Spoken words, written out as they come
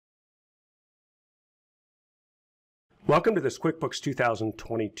Welcome to this QuickBooks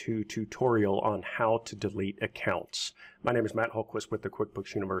 2022 tutorial on how to delete accounts. My name is Matt Holquist with the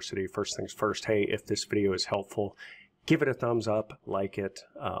QuickBooks University. First things first, hey, if this video is helpful, give it a thumbs up, like it,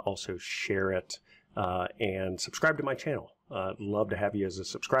 also share it, and subscribe to my channel. Love to have you as a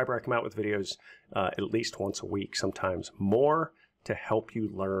subscriber. I come out with videos at least once a week, sometimes more, to help you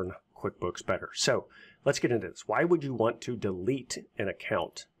learn QuickBooks better. So let's get into this. Why would you want to delete an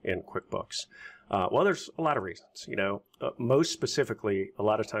account in QuickBooks? Well, there's a lot of reasons. Most specifically, a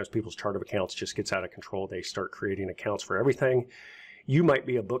lot of times people's chart of accounts just gets out of control. They start creating accounts for everything. You might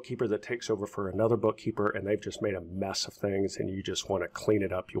be a bookkeeper that takes over for another bookkeeper and they've just made a mess of things and you just want to clean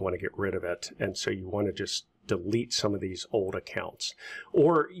it up. You want to get rid of it. And so you want to just delete some of these old accounts.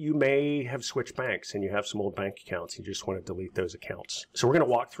 Or you may have switched banks and you have some old bank accounts and you just want to delete those accounts. So we're going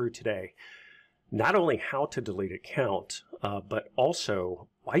to walk through today not only how to delete account, but also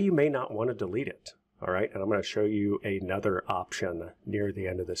why you may not want to delete it. All right, and I'm going to show you another option near the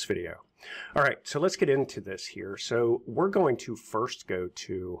end of this video. All right, so let's get into this here. So we're going to first go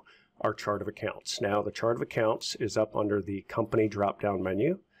to our chart of accounts. Now the chart of accounts is up under the company drop-down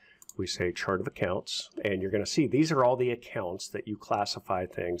menu. We say chart of accounts, and you're going to see these are all the accounts that you classify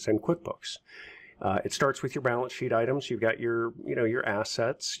things in QuickBooks. It starts with your balance sheet items. You've got your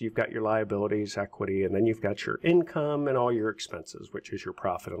assets, you've got your liabilities, equity, and then you've got your income and all your expenses, which is your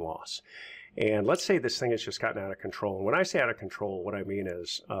profit and loss. And let's say this thing has just gotten out of control. And when I say out of control, what I mean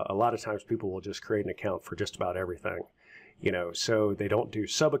is a lot of times people will just create an account for just about everything. So they don't do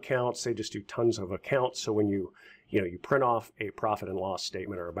sub accounts, they just do tons of accounts. So when you print off a profit and loss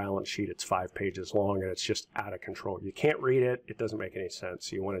statement or a balance sheet, it's 5 pages long and it's just out of control. You can't read it. It doesn't make any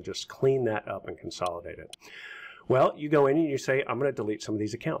sense. You want to just clean that up and consolidate it. Well, you go in and you say, I'm going to delete some of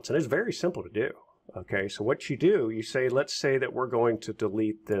these accounts. And it's very simple to do. Okay, so what you do, you say, let's say that we're going to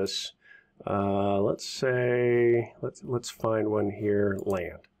delete this. Let's find one here,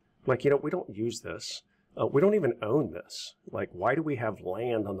 land. Like, we don't use this. We don't even own this. Like, why do we have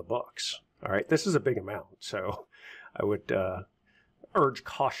land on the books? All right, this is a big amount, so I would urge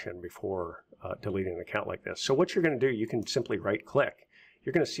caution before deleting an account like this. So what you're going to do, you can simply right-click.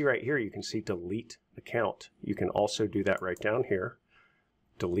 You're going to see right here, you can see delete account. You can also do that right down here,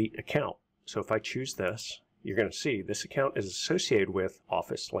 delete account. So if I choose this, you're going to see this account is associated with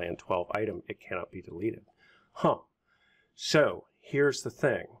Office Land 12 item. It cannot be deleted. So here's the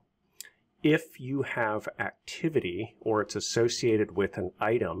thing. If you have activity or it's associated with an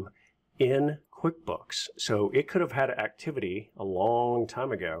item in QuickBooks, so it could have had activity a long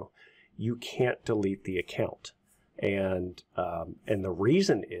time ago, you can't delete the account. And the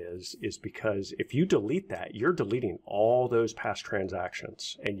reason is because if you delete that, you're deleting all those past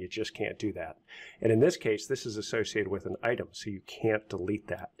transactions, and you just can't do that. And in this case, this is associated with an item, so you can't delete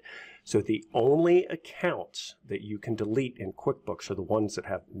that. So the only accounts that you can delete in QuickBooks are the ones that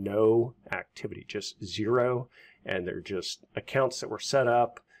have no activity, just zero, and they're just accounts that were set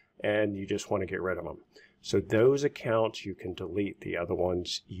up, and you just want to get rid of them. So those accounts you can delete, the other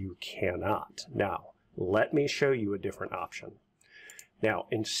ones you cannot. Now, let me show you a different option. Now,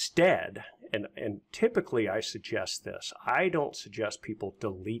 instead, and typically I suggest this, I don't suggest people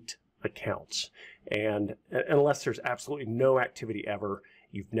delete accounts. And unless there's absolutely no activity ever,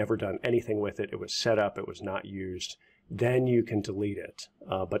 you've never done anything with it, it was set up, it was not used, then you can delete it.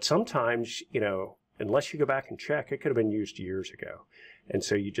 But sometimes, unless you go back and check, it could have been used years ago. And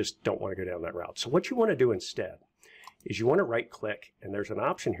so you just don't want to go down that route. So what you want to do instead is you want to right click, and there's an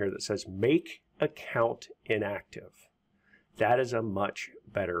option here that says make account inactive. That is a much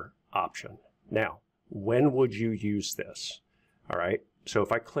better option. Now, when would you use this? All right, so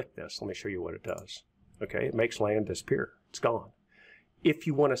if I click this, let me show you what it does. Okay, it makes land disappear. It's gone. If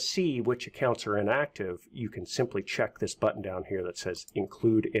you want to see which accounts are inactive, you can simply check this button down here that says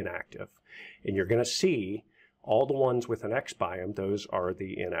include inactive. And you're going to see all the ones with an X by them, those are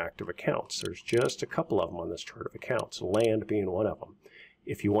the inactive accounts. There's just a couple of them on this chart of accounts, land being one of them.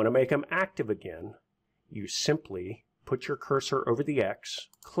 If you want to make them active again, you simply put your cursor over the X,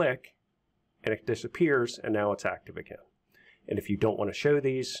 click, and it disappears, and now it's active again. And if you don't want to show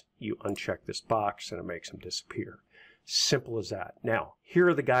these, you uncheck this box and it makes them disappear. Simple as that. Now, here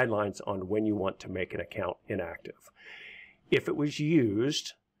are the guidelines on when you want to make an account inactive. If it was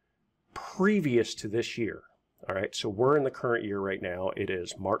used previous to this year, all right, so we're in the current year right now. It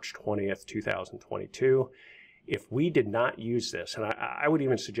is March 20th, 2022. If we did not use this, and I would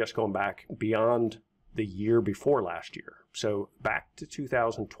even suggest going back beyond the year before last year, so back to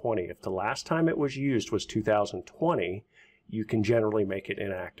 2020, if the last time it was used was 2020, you can generally make it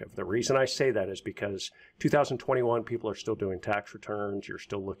inactive. The reason I say that is because 2021, people are still doing tax returns. You're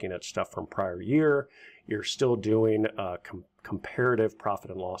still looking at stuff from prior year. You're still doing comparative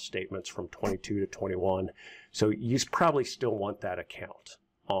profit and loss statements from 22 to 21. So you probably still want that account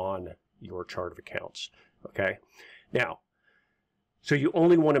on your chart of accounts. Okay. Now, so you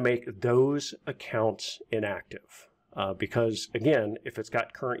only want to make those accounts inactive. Because again, if it's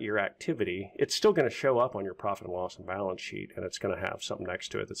got current year activity, it's still going to show up on your profit and loss and balance sheet, and it's going to have something next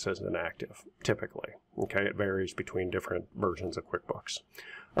to it that says inactive, typically. Okay, it varies between different versions of QuickBooks.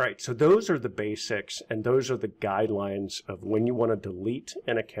 All right, so those are the basics, and those are the guidelines of when you want to delete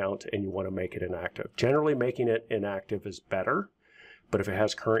an account and you want to make it inactive. Generally, making it inactive is better, but if it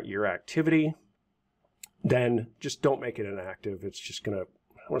has current year activity, then just don't make it inactive. It's just going to,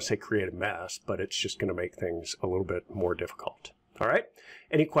 I want to say create a mess, but it's just going to make things a little bit more difficult. All right.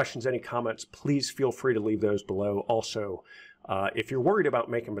 Any questions, any comments, please feel free to leave those below. Also, if you're worried about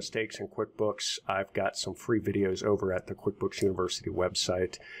making mistakes in QuickBooks, I've got some free videos over at the QuickBooks University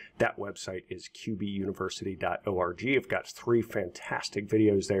website. That website is qbuniversity.org. I've got 3 fantastic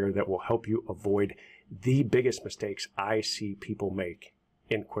videos there that will help you avoid the biggest mistakes I see people make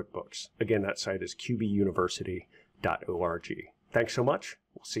in QuickBooks. Again, that site is qbuniversity.org. Thanks so much.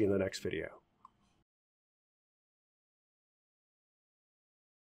 We'll see you in the next video.